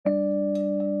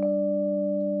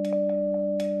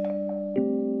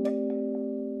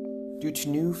Due to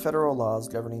new federal laws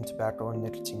governing tobacco and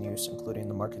nicotine use, including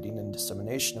the marketing and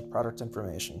dissemination of product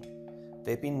information,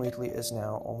 Vaping Weekly is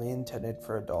now only intended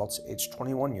for adults aged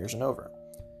 21 years and over.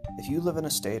 If you live in a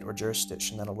state or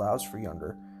jurisdiction that allows for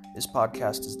younger, this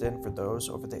podcast is then for those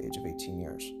over the age of 18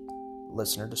 years.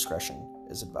 Listener discretion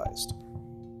is advised.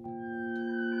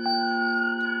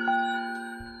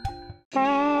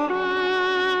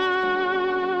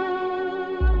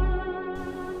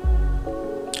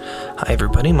 Hi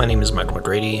everybody, my name is Michael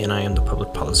McGrady, and I am the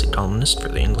public policy columnist for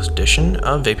the English edition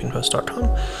of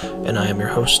VapingPost.com, and I am your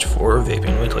host for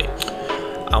Vaping Weekly.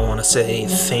 I want to say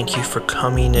thank you for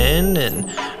coming in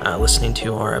and listening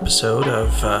to our episode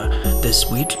of this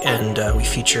week, and we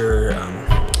feature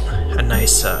a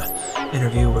nice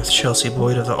interview with Chelsea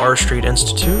Boyd of the R Street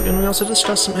Institute, and we also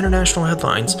discuss some international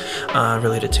headlines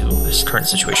related to this current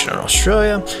situation in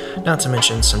Australia, not to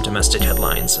mention some domestic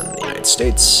headlines in the United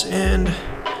States, and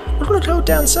we're going to go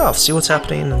down south, see what's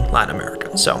happening in Latin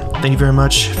America. So, thank you very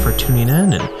much for tuning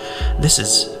in, and this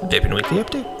is Vaping Weekly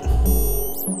Update.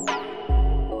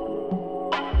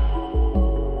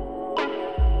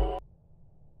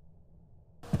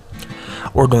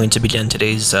 We're going to begin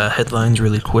today's headlines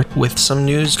really quick with some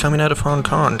news coming out of Hong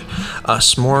Kong.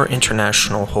 SMOORE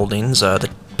International Holdings, the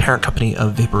parent company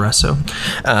of Vaporesso,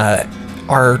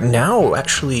 are now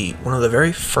actually one of the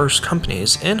very first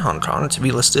companies in Hong Kong to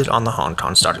be listed on the Hong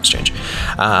Kong Stock Exchange.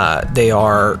 They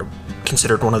are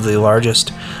considered one of the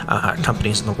largest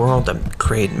companies in the world that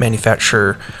create and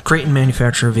manufacture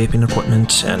vaping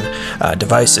equipment and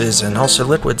devices and also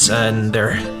liquids, and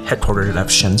they're headquartered out of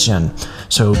Shenzhen.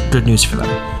 So good news for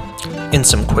them. In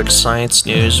some quick science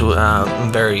news,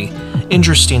 very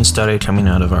interesting study coming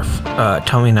out of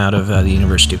the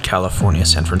University of California,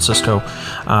 San Francisco.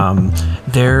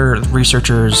 Their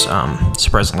researchers,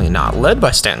 surprisingly not led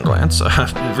by Stan Glantz,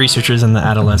 researchers in the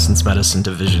Adolescence Medicine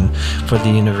Division for the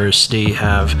university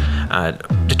have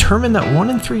determined that 1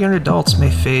 in 300 adults may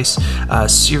face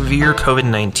severe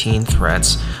COVID-19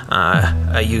 threats.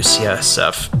 A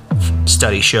UCSF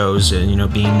study shows,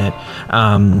 being that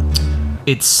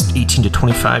it's 18 to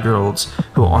 25-year-olds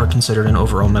who are considered an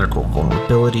overall medical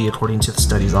vulnerability, according to the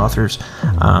study's authors.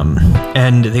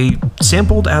 And they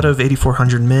sampled out of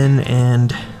 8,400 men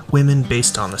and women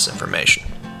based on this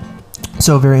information.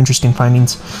 So very interesting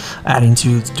findings, adding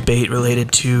to the debate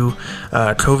related to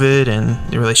COVID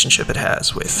and the relationship it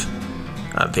has with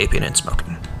vaping and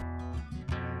smoking.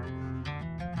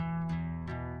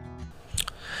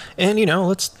 And,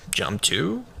 let's jump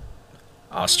to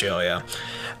Australia.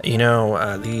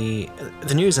 The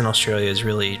news in Australia is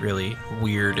really, really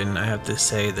weird, and I have to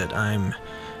say that I'm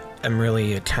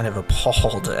really kind of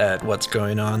appalled at what's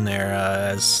going on there,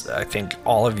 as I think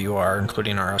all of you are,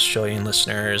 including our Australian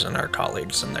listeners and our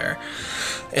colleagues in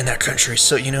that country.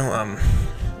 So,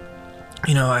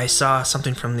 I saw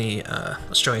something from the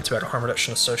Australian Tobacco Harm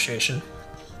Reduction Association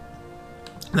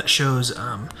that shows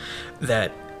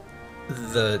that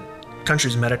the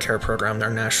country's Medicare program, their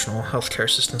National Healthcare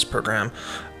Assistance Program,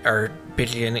 are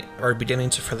beginning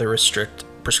to further restrict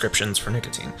prescriptions for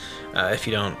nicotine. If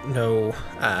you don't know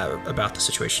about the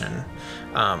situation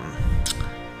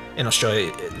in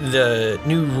Australia, the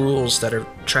new rules that are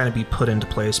trying to be put into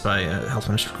place by Health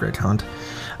Minister Greg Hunt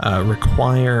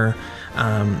require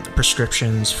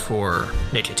prescriptions for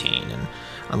nicotine, and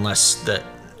unless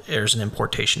there's an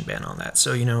importation ban on that.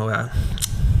 So,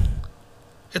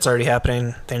 it's already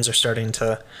happening. Things are starting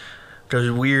to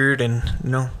go weird, and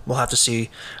we'll have to see.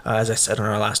 As I said in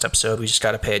our last episode, we just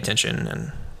got to pay attention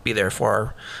and be there for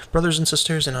our brothers and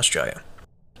sisters in Australia.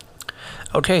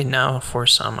 Okay, now for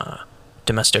some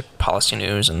domestic policy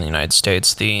news in the United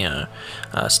States. The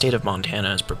state of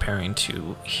Montana is preparing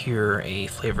to hear a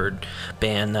flavored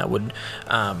ban that would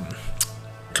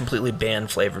completely ban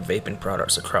flavored vaping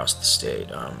products across the state.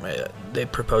 They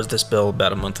proposed this bill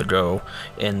about a month ago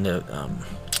in the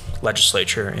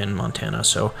legislature in Montana,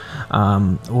 so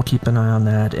we'll keep an eye on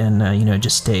that, and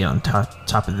just stay on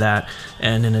top of that.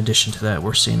 And in addition to that,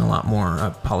 we're seeing a lot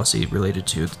more policy related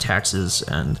to the taxes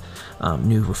and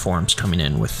new reforms coming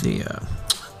in with the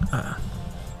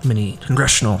many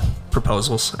congressional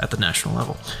proposals at the national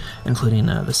level, including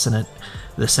the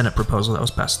Senate proposal that was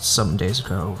passed some days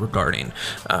ago regarding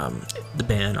the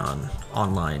ban on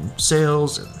online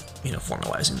sales and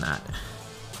formalizing that.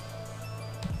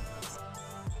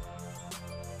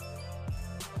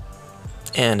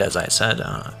 And as I said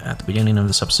at the beginning of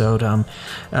this episode,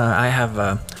 I have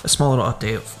a small little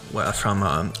update from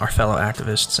our fellow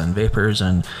activists and vapors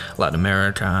in Latin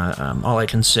America. All I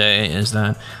can say is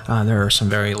that there are some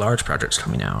very large projects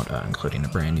coming out, including a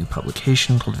brand new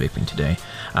publication called Vaping Today.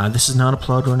 This is not a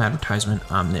plug or an advertisement.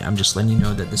 I'm just letting you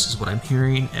know that this is what I'm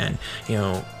hearing, and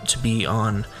to be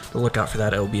on the lookout for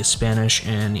that. It will be a Spanish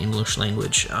and English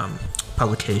language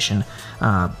publication.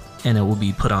 And it will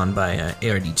be put on by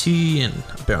ARDT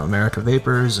and Barrel America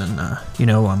Vapors and,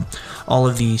 all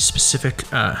of the specific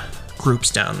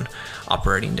groups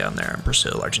operating down there in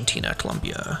Brazil, Argentina,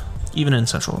 Colombia, even in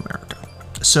Central America.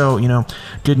 So,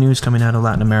 good news coming out of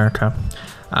Latin America.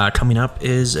 Coming up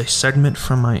is a segment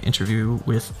from my interview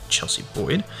with Chelsea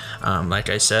Boyd. Like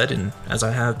I said, and as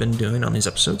I have been doing on these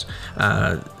episodes,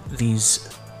 these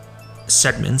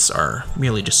segments are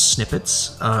merely just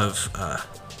snippets of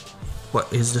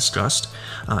what is discussed.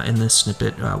 In this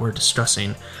snippet, we're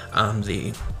discussing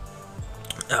the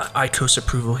IQOS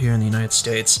approval here in the United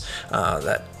States,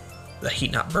 that the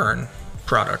heat not burn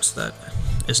product that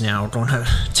is now going to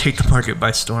take the market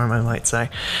by storm, I might say.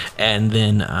 And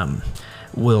then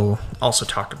we'll also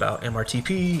talk about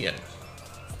MRTP and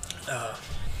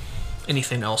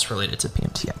anything else related to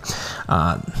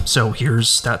PMTA. So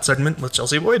here's that segment with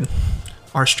Chelsea Boyd,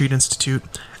 R Street Institute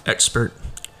expert.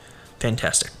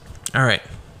 Fantastic. All right.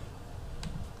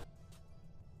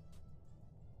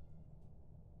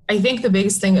 I think the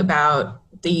biggest thing about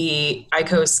the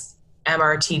IQOS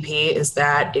MRTP is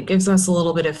that it gives us a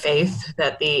little bit of faith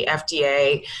that the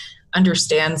FDA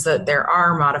understands that there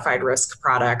are modified risk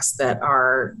products that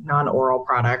are non-oral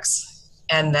products,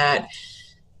 and that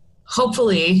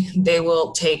hopefully they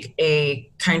will take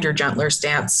a kinder, gentler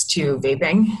stance to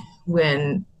vaping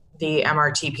when the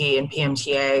MRTP and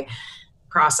PMTA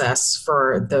process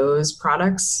for those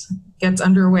products gets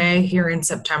underway here in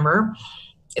September.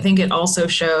 I think it also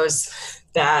shows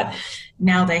that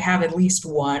now they have at least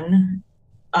one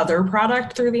other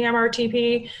product through the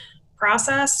MRTP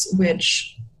process,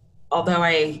 which, although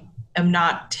I am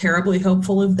not terribly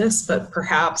hopeful of this, but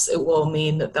perhaps it will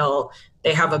mean that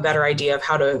they have a better idea of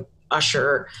how to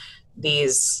usher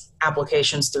these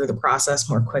applications through the process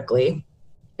more quickly.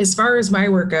 As far as my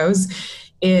work goes,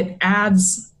 it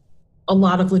adds a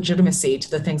lot of legitimacy to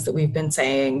the things that we've been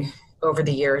saying over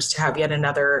the years to have yet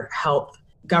another health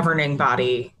governing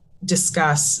body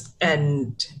discuss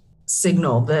and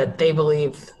signal that they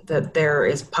believe that there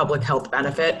is public health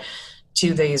benefit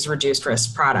to these reduced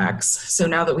risk products. So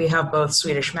now that we have both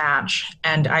Swedish Match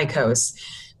and IQOS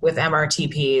with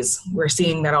MRTPs, we're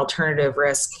seeing that alternative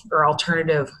risk or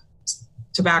alternative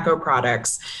tobacco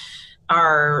products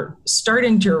are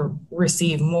starting to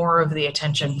receive more of the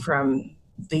attention from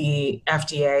the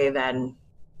FDA than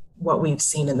what we've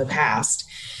seen in the past.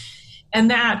 And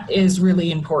that is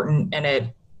really important, and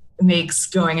it makes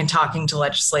going and talking to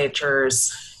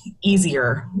legislatures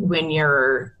easier when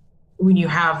you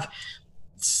have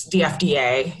the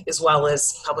FDA, as well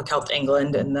as Public Health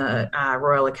England and the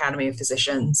Royal Academy of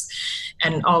Physicians,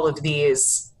 and all of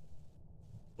these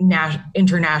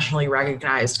internationally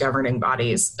recognized governing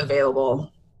bodies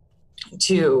available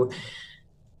to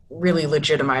really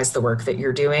legitimize the work that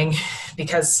you're doing.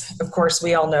 Because, of course,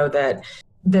 we all know that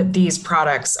these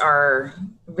products are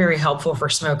very helpful for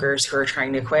smokers who are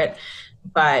trying to quit.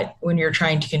 But when you're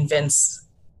trying to convince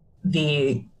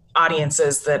the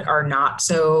audiences that are not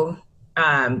so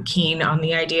keen on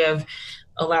the idea of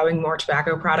allowing more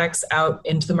tobacco products out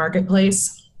into the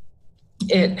marketplace,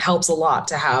 it helps a lot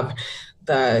to have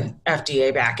the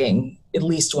FDA backing at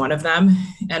least one of them.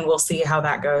 And we'll see how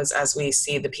that goes as we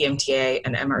see the PMTA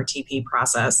and MRTP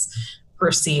process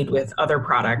proceed with other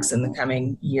products in the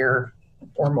coming year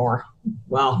or more.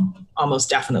 Well, almost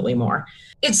definitely more.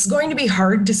 It's going to be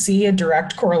hard to see a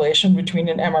direct correlation between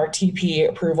an MRTP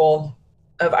approval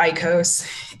of IQOS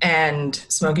and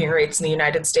smoking rates in the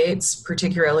United States,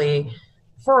 particularly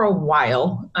for a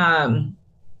while.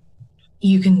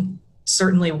 You can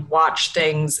certainly watch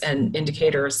things and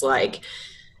indicators like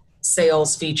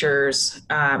sales features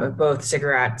of both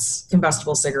cigarettes,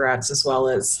 combustible cigarettes, as well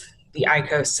as the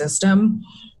IQOS system,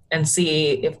 and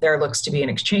see if there looks to be an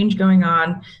exchange going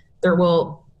on. There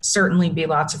will certainly be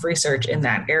lots of research in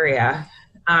that area.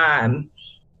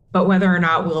 But whether or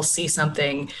not we'll see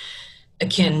something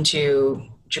akin to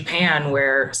Japan,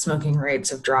 where smoking rates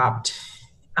have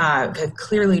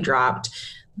clearly dropped,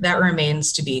 that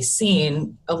remains to be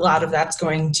seen. A lot of that's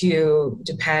going to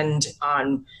depend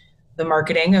on the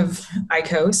marketing of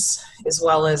IQOS as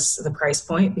well as the price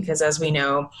point, because as we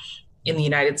know, in the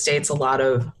United States, a lot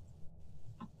of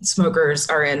smokers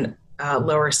are in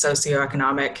lower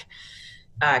socioeconomic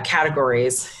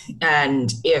categories.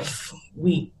 And if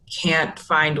we can't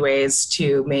find ways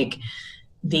to make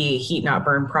the heat not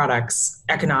burn products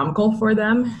economical for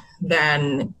them,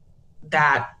 then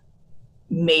that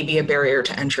may be a barrier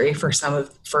to entry for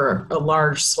a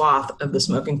large swath of the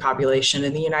smoking population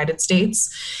in the United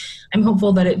States. I'm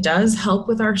hopeful that it does help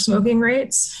with our smoking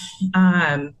rates.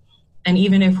 And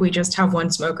even if we just have one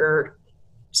smoker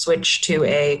switch to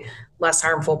a less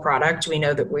harmful product, we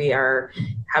know that we are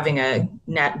having a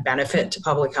net benefit to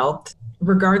public health,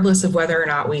 regardless of whether or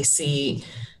not we see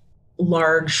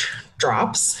large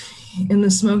drops in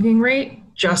the smoking rate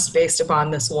just based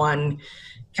upon this one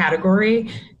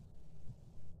category.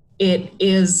 It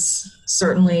is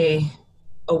certainly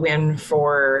a win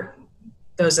for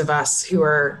those of us who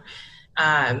are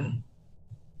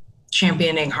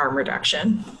championing harm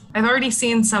reduction. I've already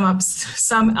seen some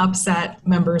upset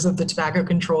members of the tobacco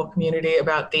control community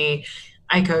about the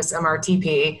IQOS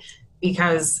MRTP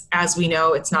because, as we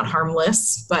know, it's not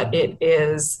harmless, but it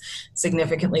is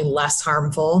significantly less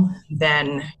harmful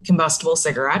than combustible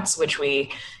cigarettes, which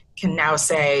we can now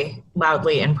say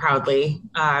loudly and proudly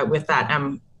with that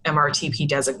MRTP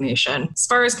designation. As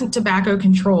far as tobacco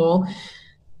control,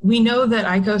 we know that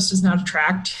IQOS does not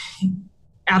attract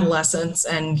adolescents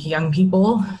and young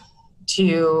people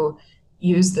to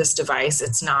use this device.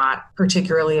 It's not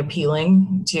particularly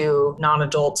appealing to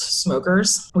non-adult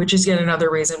smokers, which is yet another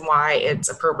reason why it's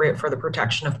appropriate for the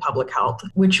protection of public health,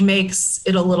 which makes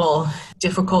it a little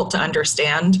difficult to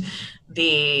understand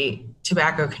the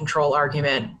tobacco control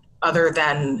argument other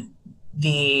than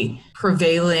the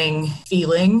prevailing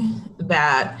feeling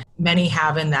that many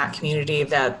have in that community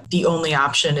that the only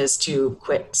option is to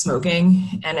quit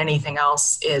smoking and anything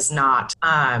else is not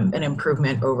an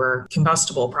improvement over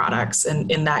combustible products,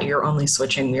 and in that you're only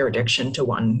switching your addiction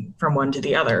from one to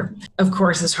the other. Of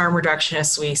course, as harm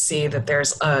reductionists, we see that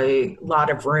there's a lot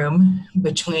of room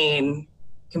between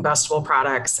combustible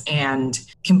products and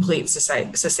complete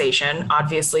cessation.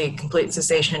 Obviously, complete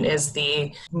cessation is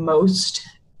the most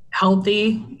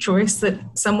healthy choice that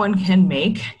someone can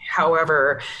make.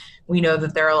 However, we know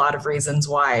that there are a lot of reasons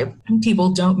why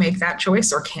people don't make that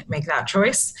choice or can't make that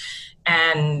choice.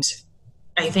 And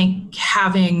I think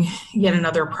having yet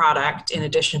another product in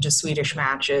addition to Swedish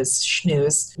Match's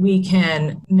snus, we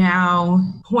can now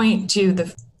point to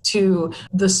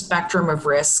the spectrum of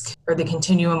risk or the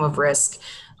continuum of risk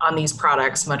on these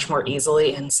products much more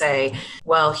easily and say,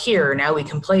 well, here, now we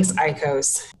can place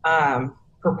IQOS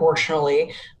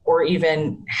proportionally, or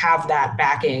even have that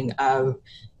backing of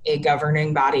a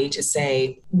governing body to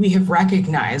say, we have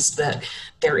recognized that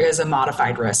there is a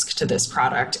modified risk to this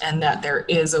product and that there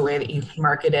is a way that you can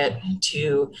market it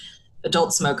to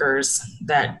adult smokers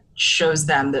that shows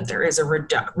them that there is a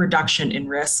reduction in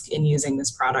risk in using this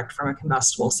product from a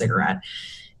combustible cigarette.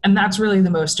 And that's really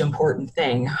the most important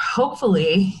thing.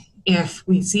 Hopefully, if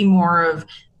we see more of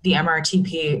the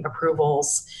MRTP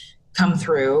approvals come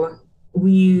through,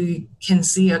 we can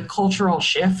see a cultural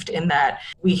shift in that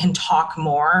we can talk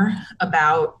more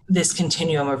about this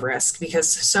continuum of risk,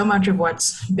 because so much of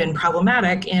what's been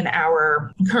problematic in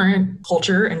our current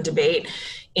culture and debate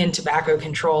in tobacco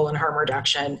control and harm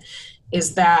reduction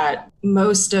is that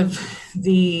most of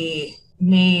the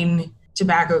main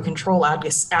tobacco control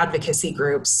advocacy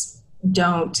groups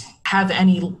don't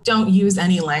use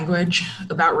any language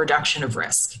about reduction of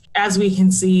risk. As we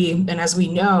can see, and as we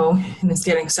know, and it's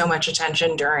getting so much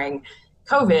attention during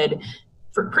COVID,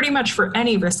 pretty much for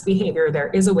any risk behavior, there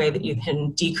is a way that you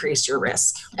can decrease your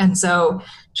risk. And so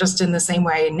just in the same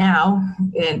way now,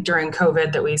 during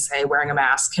COVID, that we say wearing a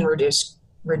mask can reduce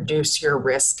your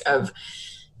risk of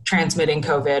transmitting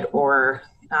COVID or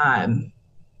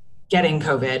getting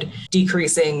COVID,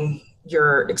 decreasing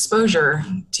your exposure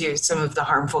to some of the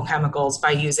harmful chemicals by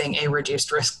using a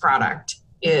reduced risk product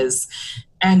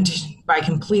and by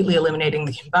completely eliminating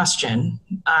the combustion,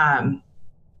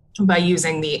 by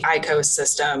using the IQOS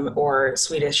system or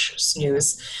Swedish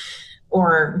snus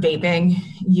or vaping,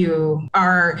 you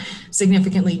are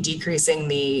significantly decreasing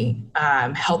the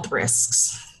health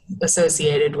risks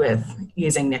associated with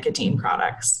using nicotine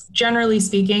products. Generally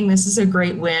speaking, this is a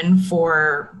great win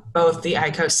for both the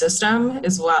IQOS system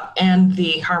as well and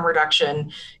the harm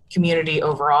reduction community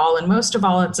overall. And most of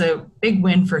all, it's a big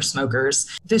win for smokers.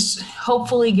 This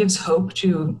hopefully gives hope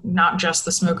to not just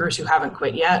the smokers who haven't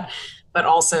quit yet, but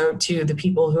also to the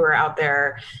people who are out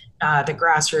there, the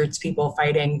grassroots people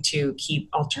fighting to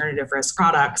keep alternative risk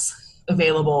products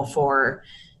available for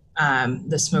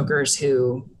the smokers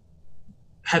who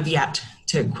have yet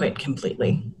to quit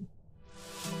completely.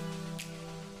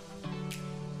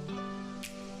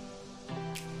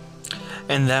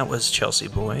 And that was Chelsea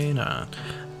Boyd,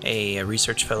 a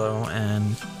research fellow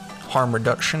and harm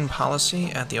reduction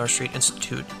policy at the R Street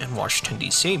Institute in Washington,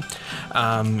 D.C.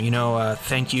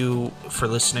 Thank you for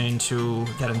listening to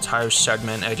that entire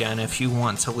segment. Again, if you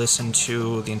want to listen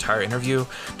to the entire interview,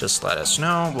 just let us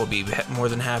know. We'll be more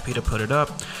than happy to put it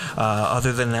up.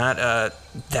 Other than that,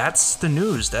 that's the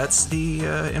news. That's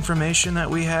the information that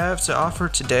we have to offer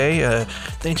today.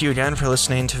 Thank you again for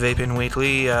listening to Vaping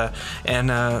Weekly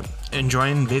and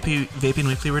enjoying Vaping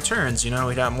Weekly returns.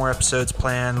 We got more episodes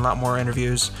planned, a lot more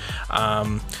interviews,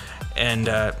 and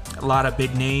a lot of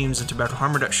big names in tobacco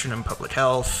harm reduction and public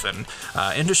health and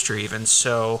industry even.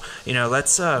 So,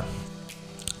 let's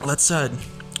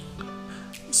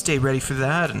stay ready for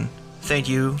that. And thank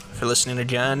you for listening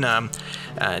again.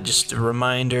 Just a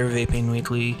reminder, Vaping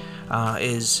Weekly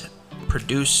is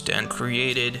produced and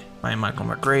created by Michael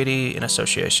McGrady in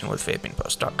association with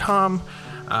VapingPost.com.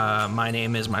 My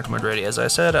name is Michael McGrady. As I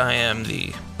said, I am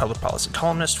the public policy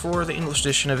columnist for the English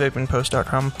edition of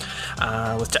VapingPost.com,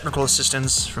 with technical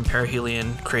assistance from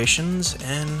Perihelion Creations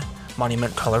in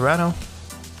Monument, Colorado.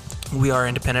 We are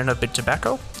independent of big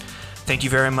tobacco. Thank you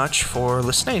very much for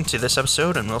listening to this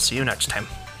episode, and we'll see you next time.